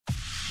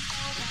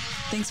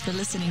Thanks for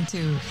listening to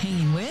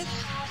Hanging With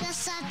The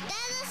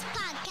Solteros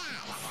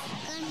Podcast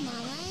con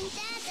Mama and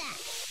Dada.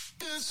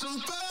 It's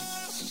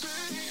supposed to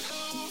be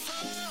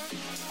over.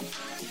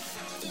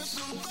 It's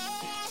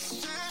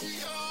supposed to be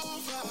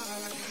over.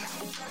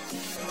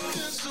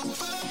 It's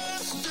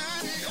supposed to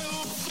be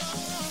over.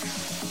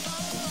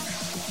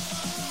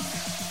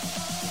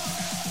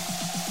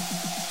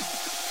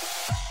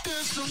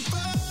 It's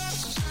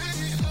supposed to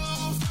be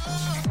over.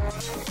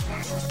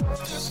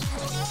 It's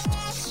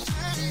supposed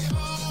to be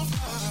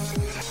over.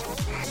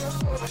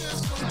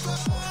 It's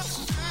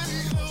supposed to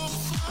be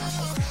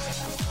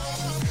over.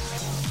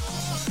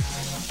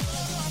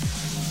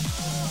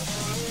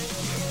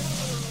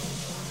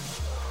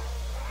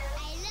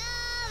 I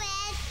love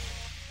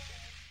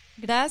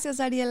it. Gracias,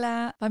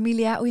 Ariela.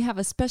 Familia, we have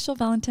a special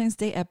Valentine's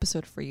Day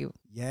episode for you.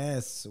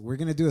 Yes, we're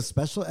going to do a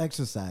special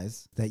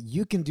exercise that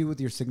you can do with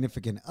your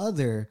significant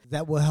other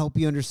that will help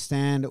you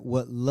understand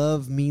what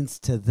love means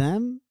to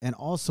them and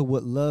also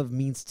what love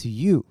means to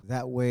you.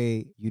 That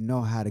way, you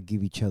know how to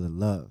give each other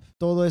love.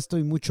 Todo esto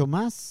y mucho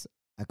más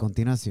a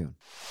continuación.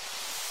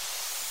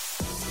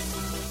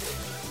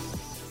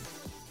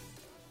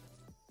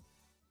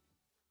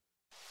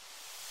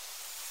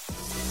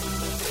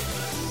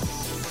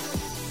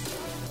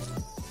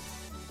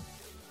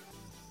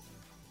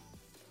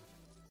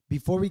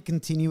 Before we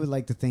continue, we'd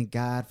like to thank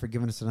God for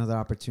giving us another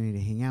opportunity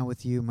to hang out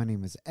with you. My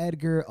name is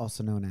Edgar,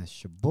 also known as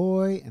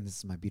Shaboy, and this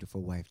is my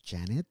beautiful wife,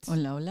 Janet.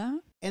 Hola, hola.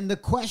 And the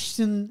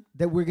question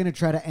that we're going to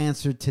try to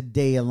answer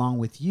today along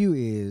with you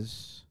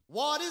is,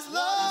 what is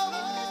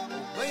love?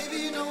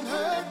 Baby, don't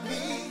hurt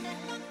me.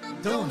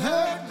 Don't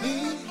hurt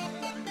me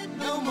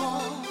no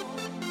more.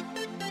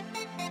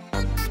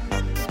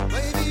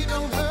 Baby,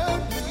 don't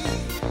hurt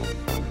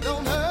me.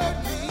 Don't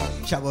hurt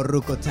me.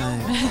 Chavorruco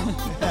time.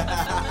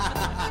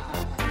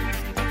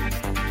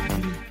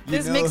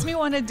 This makes me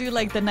want to do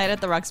like the night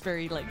at the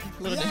Roxbury, like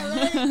little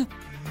Right?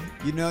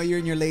 You know you're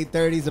in your late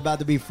 30s, about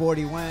to be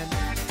 40 when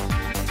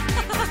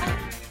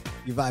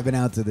you're vibing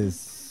out to this.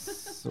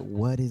 So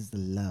what is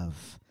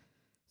love?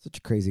 Such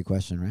a crazy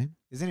question, right?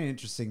 Isn't it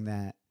interesting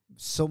that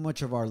so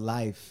much of our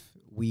life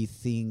we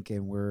think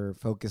and we're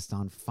focused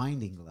on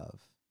finding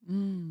love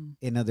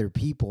in other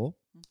people,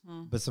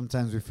 but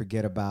sometimes we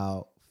forget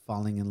about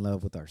falling in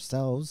love with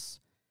ourselves,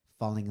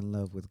 falling in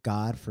love with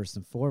God first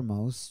and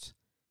foremost.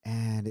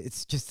 And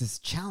it's just this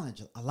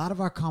challenge. A lot of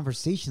our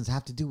conversations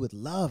have to do with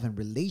love and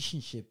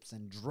relationships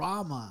and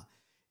drama.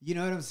 You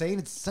know what I'm saying?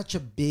 It's such a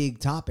big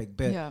topic.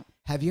 But Yeah.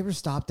 have you ever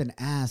stopped and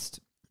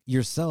asked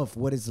yourself,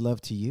 what is love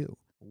to you?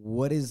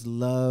 What is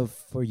love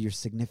for your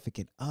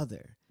significant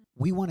other?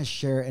 We want to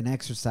share an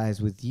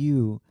exercise with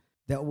you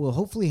that will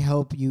hopefully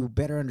help you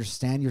better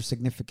understand your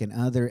significant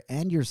other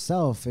and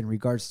yourself in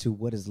regards to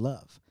what is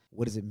love.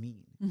 What does it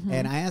mean?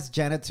 And I asked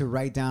Janet to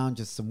write down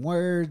just some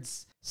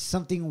words,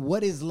 something,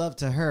 what is love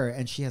to her?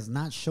 And she has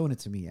not shown it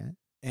to me yet.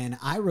 And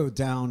I wrote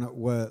down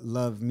what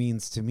love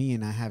means to me,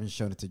 and I haven't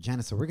shown it to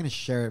Janet. So we're going to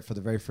share it for the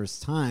very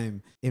first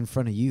time in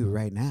front of you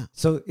right now.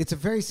 So it's a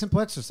very simple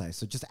exercise.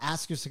 So just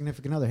ask your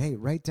significant other, hey,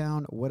 write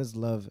down, what does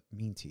love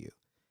mean to you?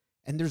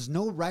 And there's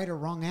no right or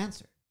wrong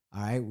answer.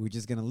 All right, we're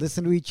just going to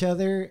listen to each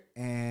other.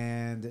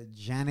 And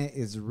Janet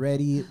is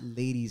ready.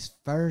 Ladies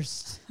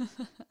first.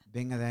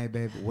 Venga de ahí,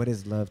 babe. What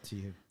is love to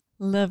you?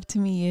 Love to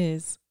me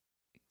is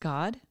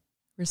God,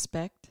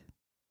 respect,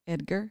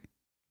 Edgar,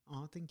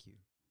 Oh, thank you.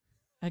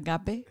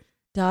 agape,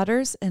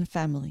 daughters, and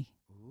family.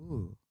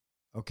 Ooh,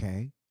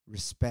 okay.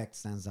 Respect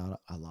stands out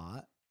a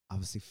lot.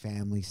 Obviously,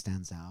 family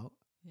stands out.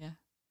 Yeah.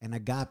 And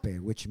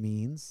agape, which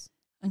means,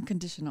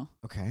 Unconditional.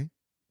 okay,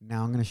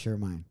 now I'm going to share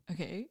mine.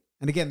 Okay.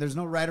 And again, there's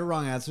no right or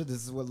wrong answer.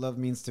 This is what love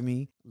means to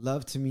me.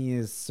 Love to me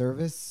is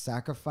service,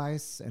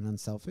 sacrifice, and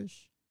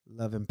unselfish.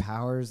 Love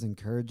empowers,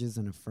 encourages,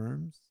 and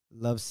affirms.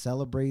 Love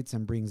celebrates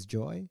and brings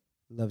joy.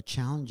 Love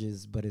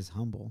challenges but is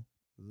humble.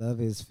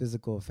 Love is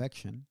physical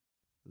affection.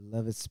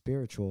 Love is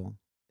spiritual.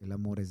 El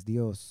amor es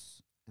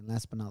Dios. And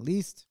last but not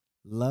least,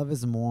 love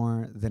is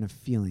more than a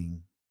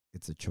feeling.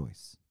 It's a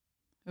choice.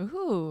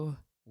 Ooh.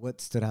 What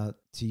stood out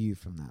to you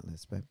from that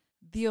list, babe?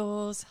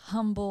 Dios,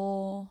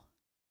 humble.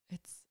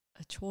 It's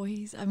a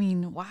choice. I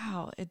mean,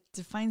 wow. It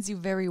defines you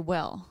very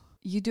well.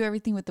 You do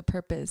everything with the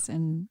purpose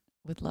and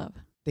with love.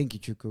 Thank you,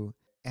 Chuku.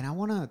 And I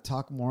want to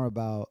talk more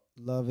about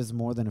love is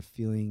more than a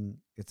feeling,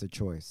 it's a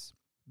choice.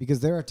 Because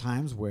there are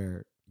times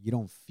where you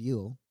don't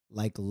feel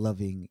like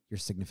loving your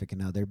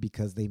significant other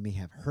because they may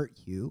have hurt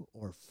you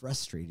or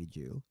frustrated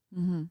you,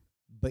 Mm-hmm.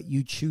 but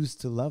you choose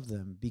to love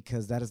them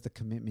because that is the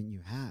commitment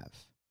you have.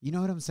 You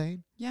know what I'm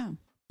saying? Yeah.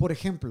 Por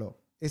ejemplo,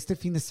 este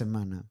fin de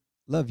semana,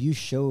 love, you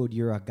showed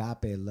your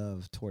agape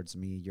love towards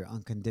me, your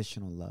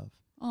unconditional love.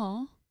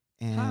 Oh.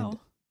 And How?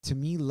 to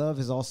me, love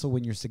is also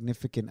when your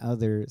significant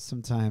other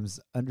sometimes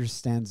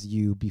understands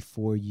you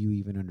before you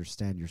even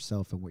understand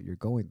yourself and what you're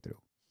going through.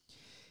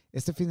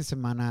 Este fin de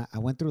semana, I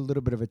went through a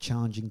little bit of a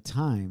challenging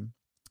time,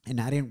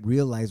 and I didn't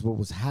realize what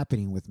was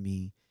happening with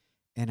me.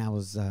 And I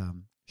was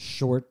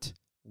short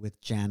with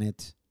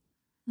Janet.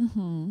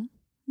 Mm-hmm.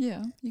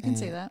 Yeah, you can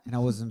say and- that. And I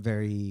wasn't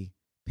very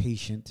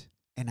patient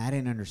And I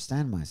didn't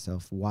understand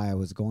myself why I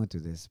was going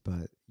through this,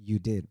 but you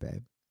did,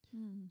 babe.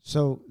 Mm.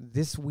 So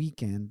this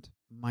weekend,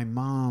 my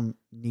mom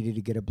needed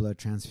to get a blood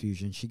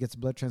transfusion. She gets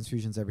blood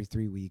transfusions every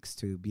 3 weeks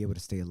to be able to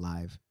stay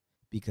alive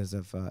because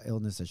of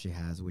illness that she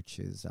has, which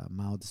is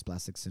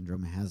myelodysplastic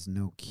syndrome. It has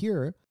no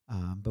cure,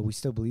 but we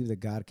still believe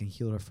that God can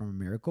heal her from a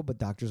miracle. But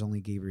doctors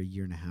only gave her 1.5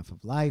 years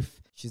of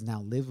life. She's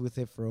now lived with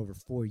it for over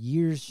 4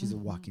 years. She's a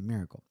walking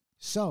miracle.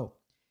 So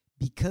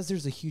because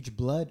there's a huge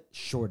blood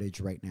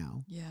shortage right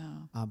now,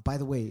 Yeah. by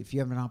the way, if you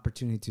have an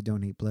opportunity to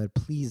donate blood,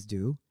 please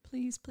do.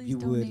 Please You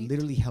donate. would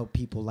literally help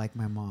people like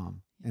my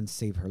mom and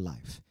save her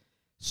life.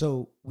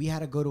 So we had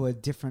to go to a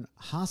different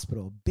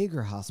hospital,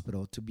 bigger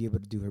hospital, to be able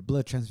to do her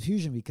blood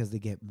transfusion because they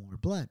get more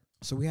blood.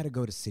 So we had to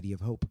go to City of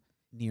Hope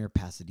near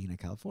Pasadena,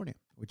 California,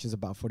 which is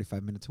about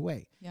 45 minutes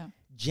away. Yeah.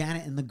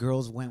 Janet and the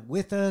girls went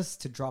with us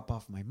to drop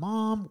off my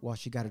mom while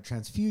she got a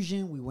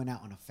transfusion. We went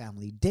out on a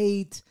family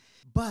date.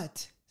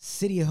 But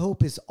City of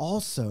Hope is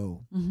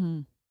also Mm-hmm.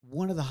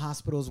 one of the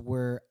hospitals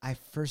where I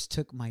first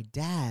took my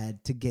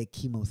dad to get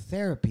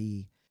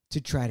chemotherapy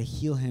to try to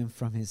heal him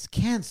from his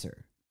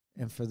cancer.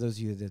 And for those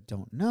of you that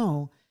don't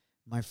know,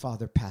 my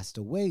father passed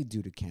away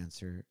due to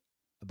cancer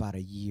about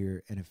 1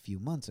 year and a few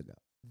months ago.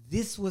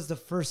 This was the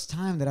first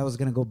time that I was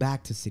going to go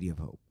back to City of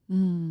Hope.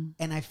 Mm.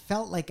 And I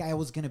felt like I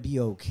was going to be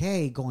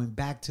okay going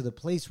back to the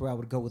place where I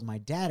would go with my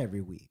dad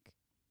every week.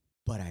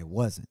 But I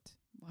wasn't.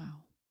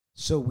 Wow.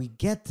 So we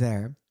get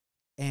there,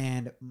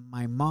 and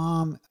my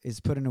mom is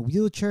put in a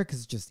wheelchair because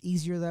it's just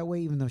easier that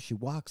way, even though she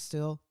walks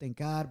still, thank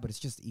God, but it's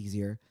just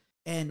easier.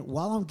 And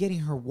while I'm getting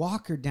her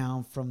walker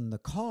down from the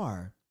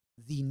car,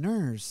 the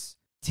nurse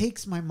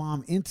takes my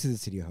mom into the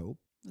City of Hope,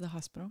 The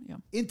hospital. Yeah.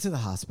 into the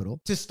hospital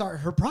to start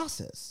her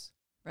process.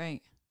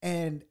 Right.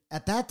 And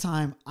at that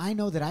time, I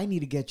know that I need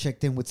to get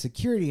checked in with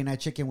security, and I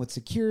check in with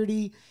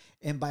security.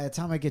 And by the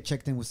time I get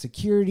checked in with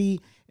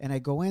security and I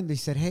go in, they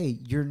said, hey,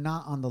 you're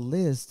not on the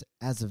list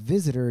as a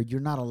visitor. You're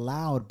not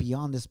allowed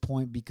beyond this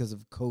point because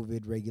of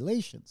COVID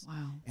regulations.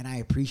 Wow. And I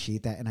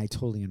appreciate that, and I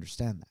totally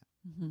understand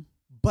that. Mm-hmm.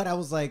 But I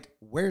was like,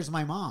 where's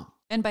my mom?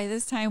 And by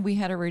this time, we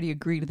had already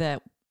agreed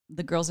that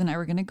the girls and I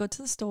were going to go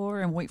to the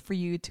store and wait for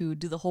you to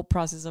do the whole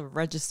process of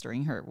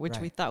registering her, which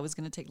we Right. thought was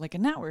going to take like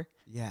an hour.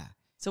 Yeah.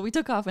 So we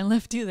took off and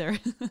left you there.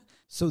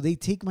 So they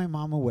take my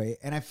mom away.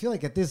 And I feel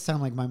like at this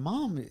time, like my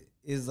mom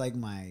is like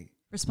my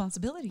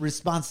Responsibility.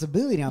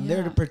 responsibility. I'm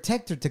there to Yeah.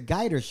 protect her, to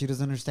guide her. She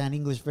doesn't understand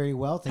English very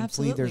well.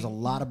 Thankfully, there's a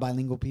Absolutely. lot of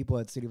bilingual people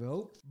at City of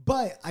Hope.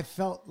 But I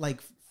felt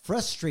like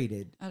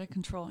frustrated. Out of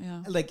control.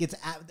 Yeah. Like it's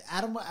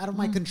out of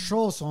my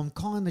control. So I'm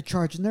calling the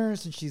charge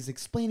nurse and she's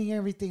explaining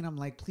everything. I'm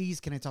like,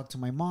 please, can I talk to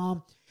my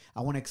mom?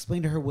 I want to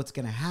explain to her what's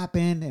going to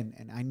happen.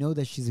 And I know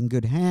that she's in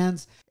good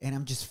hands. And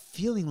I'm just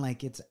feeling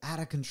like it's out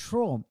of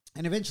control.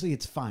 And eventually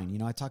it's fine. You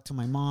know, I talked to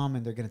my mom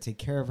and they're going to take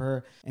care of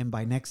her. And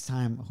by next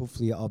time,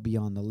 hopefully I'll be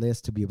on the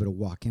list to be able to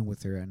walk in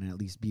with her and at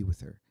least be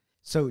with her.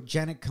 So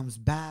Janet comes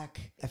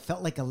back. I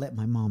felt like I let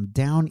my mom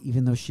down,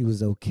 even though she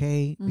was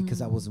okay, because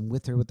I wasn't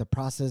with her with the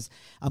process.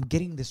 I'm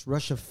getting this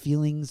rush of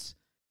feelings,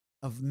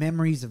 of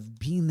memories of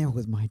being there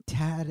with my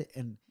dad,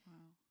 and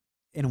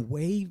in a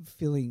way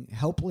feeling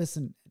helpless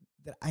and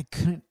that I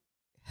couldn't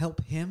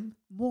help him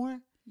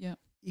more, Yeah.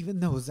 even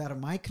though it was out of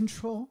my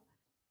control.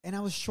 And I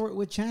was short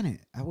with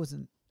Janet. I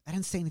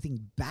didn't say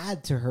anything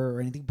bad to her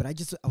or anything, but I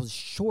was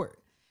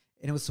short.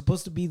 And it was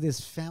supposed to be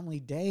this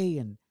family day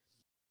and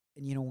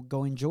you know,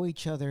 go enjoy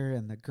each other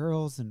and the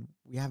girls. And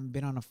we haven't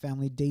been on a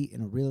family date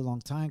in a really long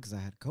time because I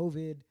had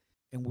COVID.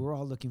 And we were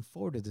all looking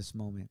forward to this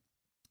moment.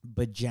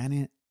 But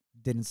Janet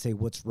didn't say,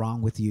 what's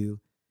wrong with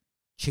you?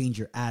 Change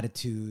your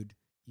attitude.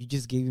 You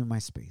just gave me my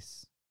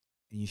space.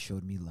 And you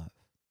showed me love.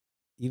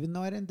 Even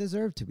though I didn't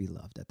deserve to be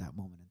loved at that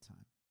moment in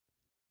time.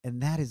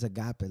 And that is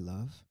agape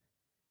love.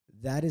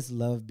 That is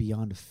love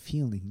beyond a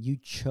feeling. You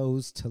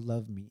chose to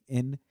love me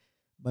in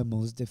my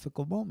most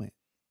difficult moment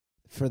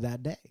for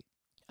that day.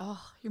 Oh,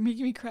 you're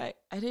making me cry.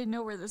 I didn't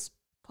know where this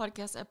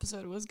podcast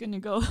episode was going to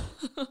go.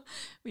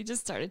 We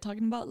just started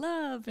talking about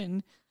love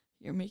and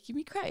you're making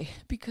me cry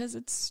because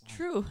it's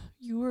true.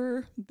 You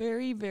were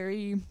very,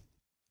 very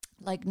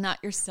like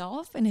not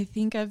yourself. And I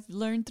think I've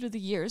learned through the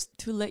years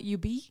to let you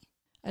be.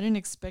 I didn't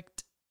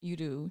expect you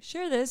to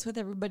share this with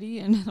everybody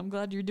and I'm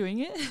glad you're doing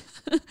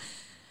it.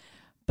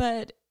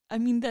 But I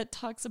mean, that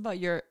talks about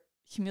your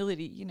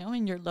humility, you know,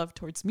 and your love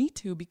towards me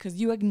too, because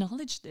you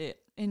acknowledged it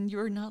and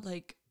you're not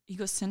like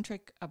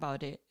egocentric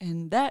about it.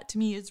 And that to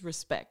me is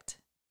respect.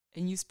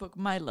 And you spoke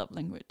my love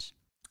language.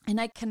 And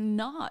I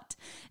cannot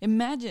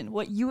imagine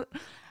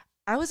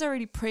I was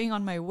already praying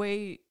on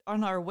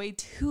our way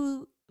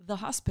to the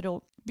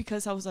hospital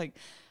because I was like,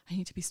 I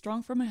need to be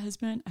strong for my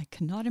husband. I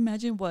cannot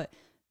imagine what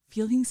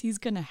feelings he's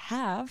going to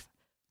have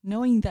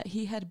knowing that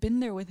he had been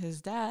there with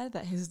his dad,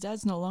 that his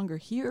dad's no longer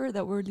here,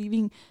 that we're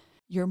leaving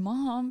your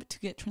mom to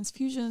get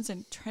transfusions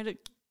and try to,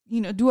 you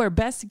know, do our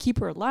best to keep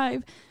her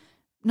alive,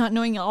 not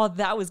knowing all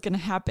that was going to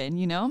happen,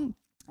 you know?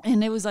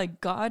 And it was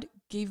like God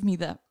gave me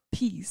that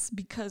peace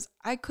because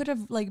I could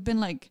have like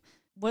been like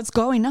what's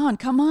going on?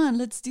 Come on,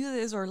 let's do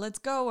this, or let's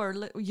go, or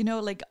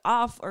like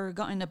off, or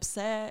gotten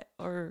upset,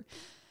 or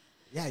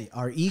Yeah,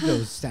 our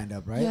egos stand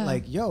up, right? Yeah.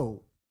 Like,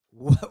 yo,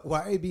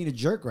 why are you being a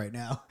jerk right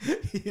now?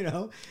 You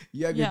know,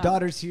 you have your Yeah.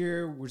 daughters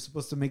here. We're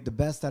supposed to make the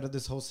best out of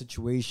this whole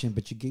situation,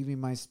 but you gave me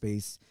my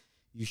space.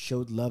 You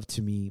showed love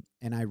to me,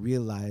 and I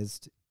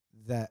realized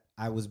that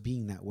I was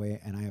being that way,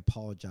 and I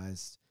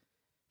apologized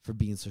for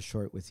being so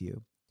short with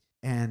you.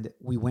 And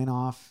we went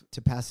off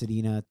to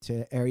Pasadena, to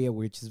an area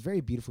which is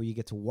very beautiful. You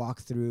get to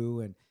walk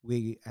through, and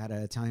we at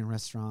an Italian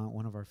restaurant,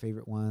 one of our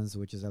favorite ones,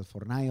 which is El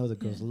Fornaio. The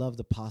girls Yeah. love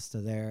the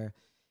pasta there.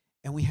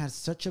 And we had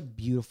such a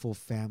beautiful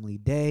family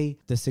day.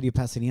 The city of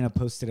Pasadena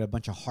posted a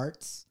bunch of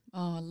hearts.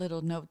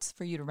 little notes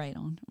for you to write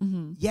on.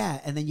 Mm-hmm. Yeah,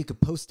 and then you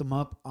could post them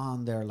up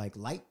on their like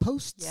light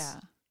posts. Yeah.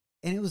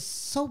 And it was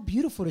so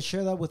beautiful to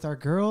share that with our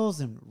girls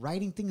and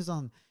writing things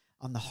on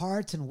the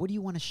hearts and what do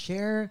you want to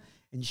share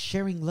and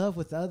sharing love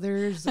with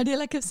others.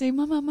 Adela kept saying,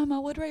 Mama,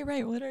 what do I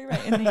write? What do I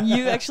write? And then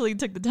you actually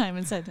took the time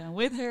and sat down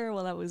with her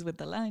while I was with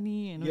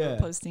Alani and we were Yeah.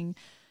 posting.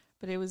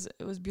 But it was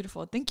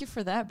beautiful. Thank you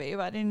for that, babe.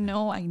 I didn't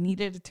know I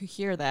needed to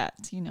hear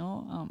that,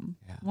 Yeah.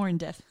 more in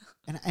depth.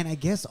 And I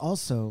guess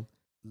also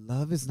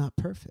love is not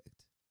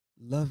perfect.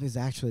 Love is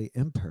actually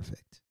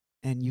imperfect.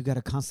 And you got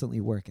to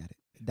constantly work at it.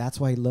 That's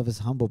why love is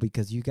humble,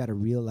 because you got to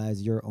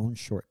realize your own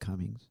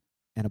shortcomings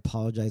and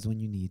apologize when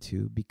you need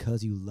to,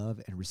 because you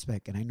love and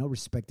respect. And I know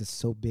respect is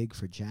so big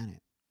for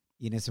Janet.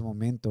 Y en ese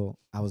momento,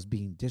 I was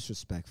being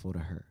disrespectful to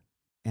her.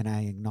 And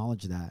I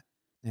acknowledged that,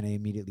 and I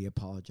immediately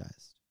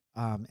apologized.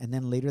 And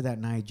then later that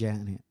night,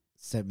 Janet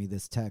sent me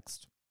this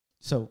text.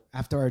 So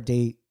after our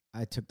date,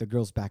 I took the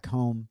girls back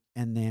home,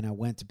 and then I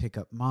went to pick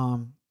up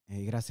Mom.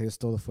 Gracias a Dios,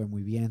 todo fue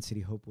muy bien.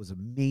 City Hope was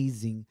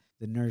amazing.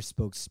 The nurse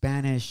spoke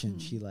Spanish, and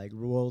she like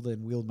rolled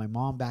and wheeled my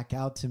mom back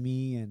out to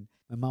me, and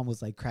my mom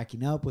was like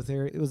cracking up with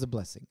her. It was a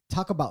blessing.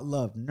 Talk about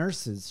love.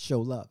 Nurses show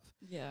love.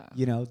 Yeah.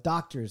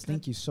 Doctors,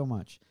 thank you so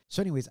much.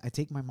 So anyways, I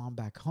take my mom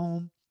back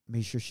home,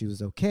 made sure she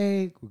was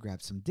okay. We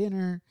grabbed some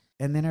dinner,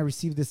 and then I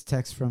received this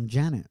text from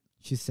Janet.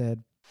 She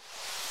said,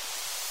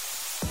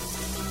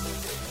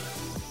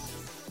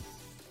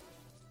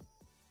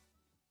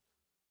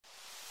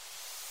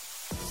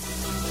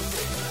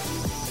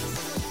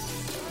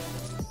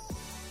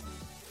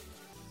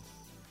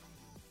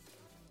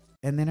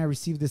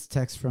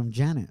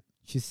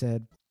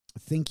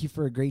 "Thank you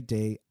for a great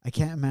day. I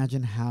can't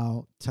imagine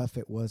how tough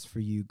it was for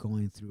you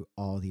going through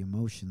all the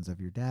emotions of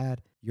your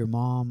dad, your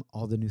mom,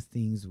 all the new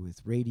things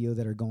with radio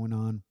that are going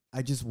on.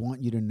 I just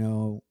want you to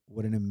know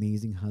what an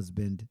amazing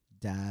husband,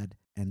 dad,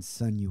 and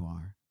son you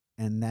are.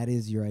 And that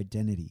is your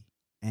identity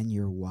and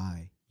your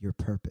why, your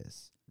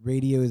purpose.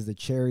 Radio is the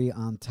cherry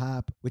on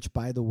top, which,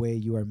 by the way,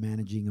 you are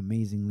managing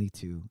amazingly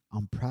too.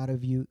 I'm proud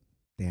of you.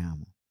 Te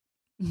amo."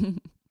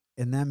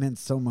 And that meant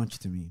so much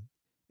to me.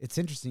 It's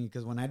interesting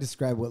because when I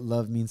describe what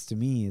love means to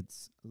me,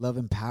 it's love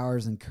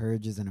empowers,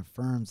 encourages, and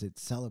affirms. It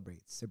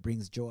celebrates. It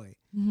brings joy.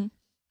 Mm-hmm.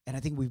 And I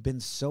think we've been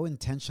so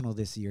intentional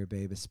this year,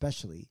 babe,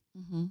 especially,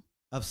 Mm-hmm.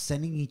 of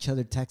sending each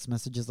other text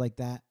messages like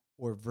that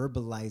or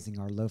verbalizing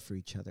our love for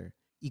each other.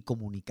 Y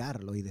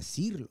comunicarlo y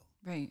decirlo.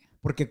 Right.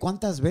 Porque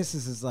cuántas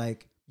veces is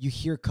like you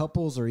hear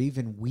couples or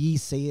even we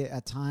say it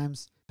at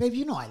times, babe,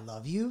 you know I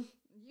love you.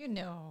 You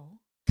know.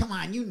 Come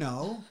on, you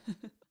know.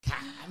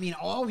 I mean,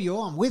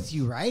 obvio, I'm with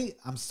you, right?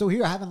 I'm still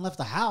here. I haven't left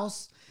the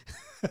house.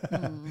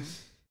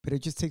 But it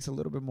just takes a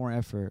little bit more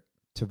effort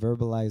to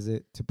verbalize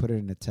it, to put it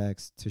in a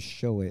text, to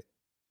show it,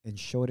 and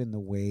show it in the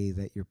way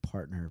that your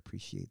partner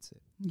appreciates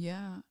it.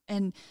 Yeah.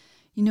 And,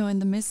 in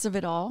the midst of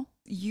it all,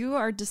 you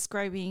are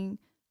describing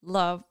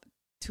love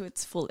to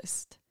its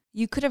fullest.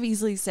 You could have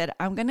easily said,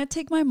 I'm going to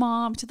take my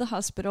mom to the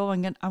hospital.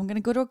 I'm going to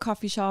go to a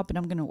coffee shop and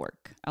I'm going to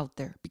work out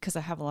there because I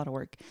have a lot of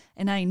work.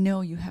 And I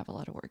know you have a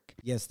lot of work.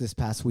 Yes, this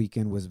past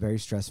weekend was very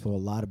stressful. A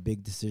lot of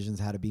big decisions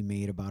had to be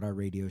made about our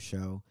radio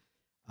show,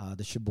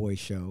 the Shaboy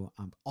Show.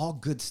 All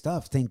good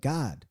stuff, thank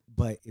God.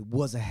 But it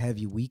was a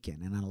heavy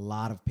weekend and a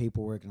lot of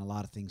paperwork and a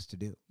lot of things to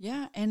do.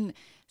 Yeah. And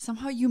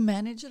somehow you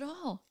manage it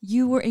all.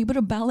 You were able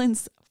to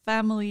balance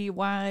family,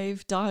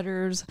 wife,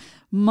 daughters,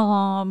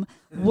 mom,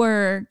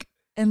 work.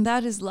 And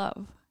that is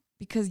love,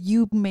 because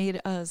you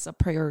made us a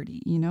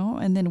priority,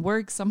 and then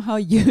work, somehow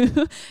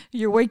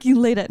you're working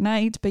late at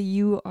night, but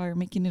you are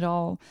making it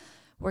all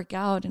work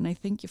out. And I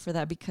thank you for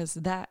that, because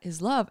that is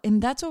love.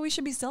 And that's what we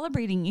should be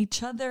celebrating,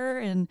 each other.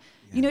 And,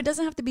 it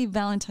doesn't have to be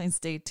Valentine's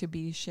Day to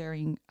be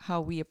sharing how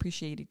we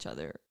appreciate each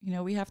other.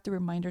 We have to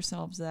remind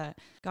ourselves that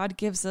God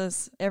gives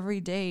us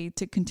every day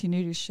to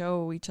continue to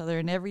show each other.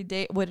 And every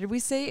day, what did we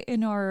say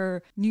in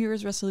our New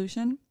Year's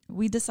resolution?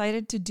 We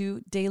decided to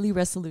do daily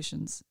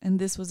resolutions. And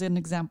this was an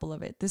example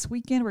of it. This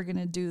weekend, we're going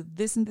to do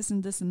this and this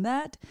and this and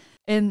that.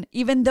 And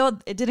even though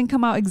it didn't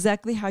come out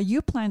exactly how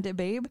you planned it,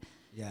 babe,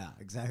 Yeah,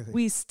 exactly.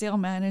 we still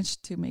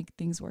managed to make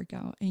things work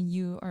out. And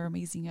you are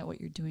amazing at what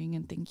you're doing.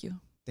 And thank you.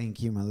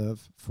 Thank you, my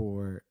love,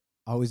 for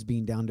always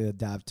being down to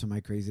adapt to my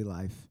crazy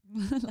life.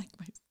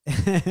 Likewise.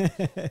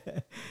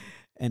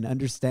 and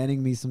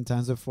understanding me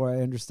sometimes before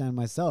I understand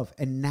myself.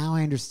 And now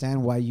I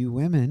understand why you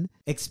women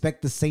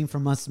expect the same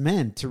from us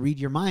men, to read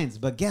your minds.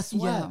 But guess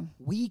what? Yeah.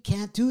 We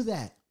can't do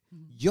that.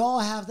 Y'all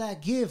have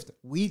that gift.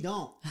 We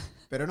don't.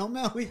 Pero no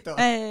me agüito.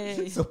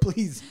 Hey. So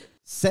please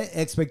set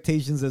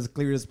expectations as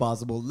clear as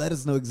possible. Let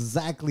us know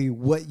exactly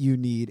what you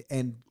need,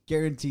 and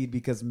guaranteed,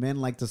 because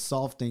men like to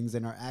solve things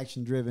and are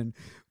action driven,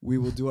 we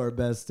will do our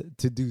best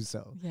to do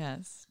so.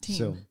 Yes. Team.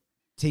 So,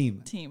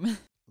 team. Team.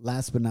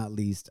 Last but not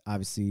least,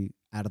 obviously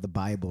out of the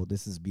Bible,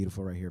 this is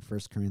beautiful right here. 1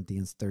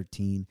 Corinthians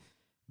 13,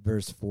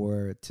 verse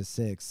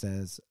 4-6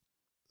 says,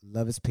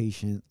 love is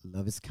patient,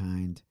 love is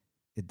kind.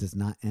 It does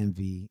not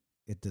envy.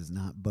 It does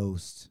not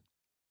boast.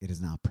 It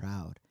is not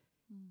proud.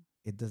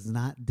 It does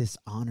not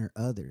dishonor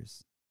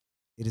others.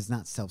 It is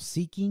not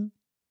self-seeking.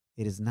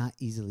 It is not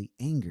easily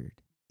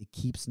angered. It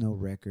keeps no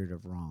record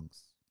of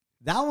wrongs.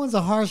 That one's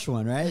a harsh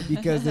one, right?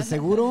 Because de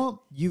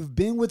seguro you've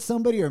been with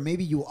somebody, or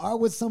maybe you are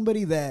with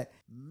somebody that,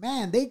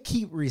 man, they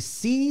keep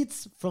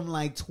receipts from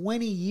like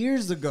 20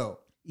 years ago.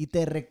 Y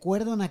te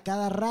recuerdan a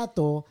cada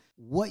rato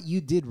what you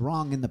did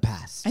wrong in the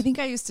past. I think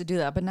I used to do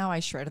that, but now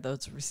I shred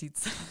those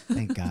receipts.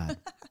 Thank God.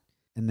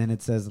 And then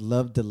it says,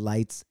 love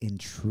delights in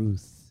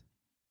truth.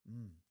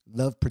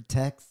 Love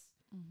protects,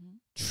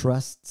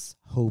 trusts,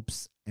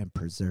 hopes, and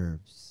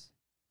preserves.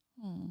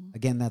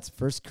 Again, that's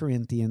 1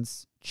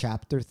 Corinthians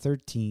chapter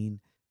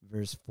 13,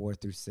 verse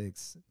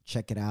 4-6.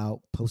 Check it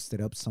out. Post it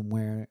up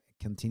somewhere.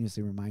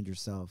 Continuously remind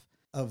yourself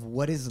of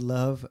what is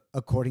love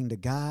according to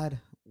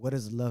God. What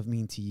does love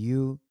mean to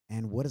you?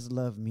 And what does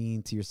love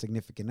mean to your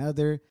significant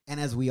other? And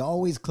as we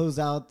always close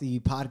out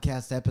the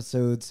podcast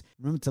episodes,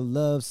 remember to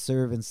love,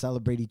 serve, and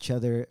celebrate each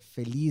other.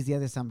 Feliz Día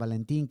de San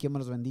Valentín. Que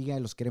nos bendiga y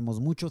los queremos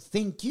mucho.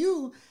 Thank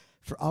you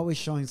for always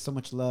showing so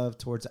much love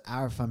towards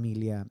our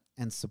familia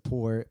and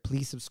support.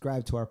 Please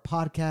subscribe to our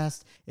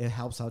podcast. It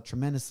helps out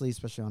tremendously,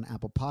 especially on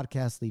Apple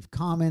Podcasts. Leave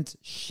comments,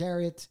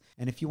 share it.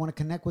 And if you want to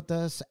connect with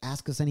us,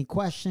 ask us any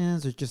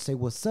questions, or just say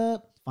what's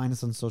up, find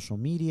us on social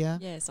media.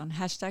 Yes, on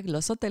hashtag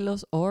Los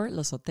Sotelos or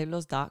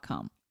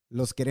losotelos.com.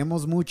 Los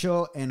queremos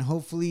mucho, and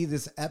hopefully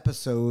this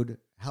episode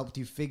helped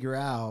you figure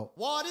out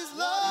What is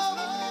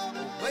love?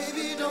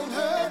 Baby, don't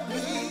hurt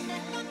me.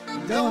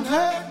 don't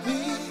hurt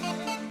me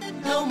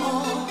no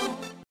more.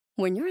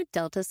 When you're a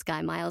Delta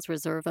SkyMiles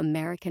Reserve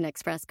American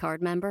Express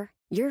card member,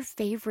 your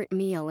favorite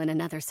meal in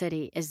another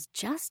city is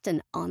just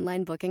an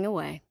online booking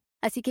away.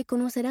 Así que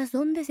conocerás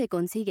dónde se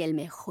consigue el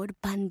mejor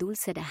pan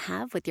dulce to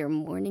have with your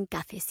morning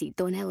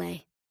cafecito en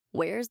LA.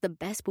 Where's the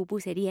best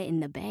pupusería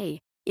in the Bay?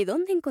 Y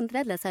dónde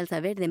encontrar la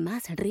salsa verde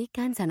más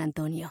rica en San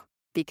Antonio.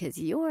 Because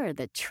you're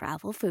the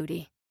travel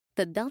foodie.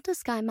 The Delta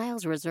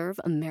SkyMiles Reserve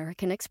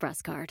American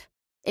Express card.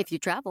 If you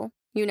travel,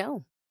 you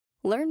know.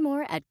 Learn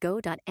more at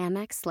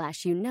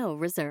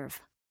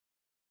go.amex/reserve.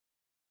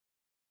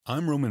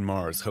 I'm Roman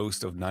Mars,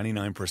 host of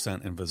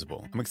 99%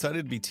 Invisible. I'm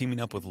excited to be teaming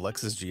up with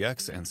Lexus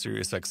GX and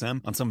SiriusXM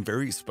on some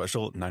very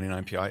special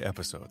 99PI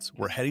episodes.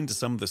 We're heading to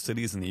some of the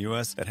cities in the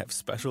U.S. that have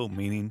special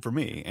meaning for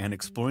me and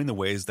exploring the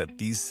ways that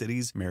these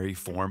cities marry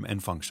form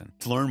and function.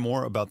 To learn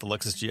more about the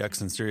Lexus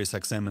GX and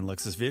SiriusXM and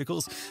Lexus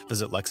vehicles,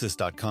 visit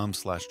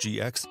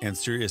lexus.com/GX and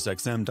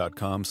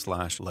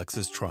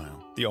SiriusXM.com/Lexus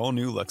Trial. The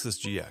all-new Lexus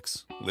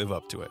GX. Live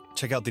up to it.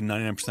 Check out the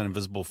 99%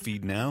 Invisible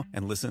feed now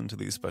and listen to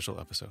these special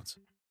episodes.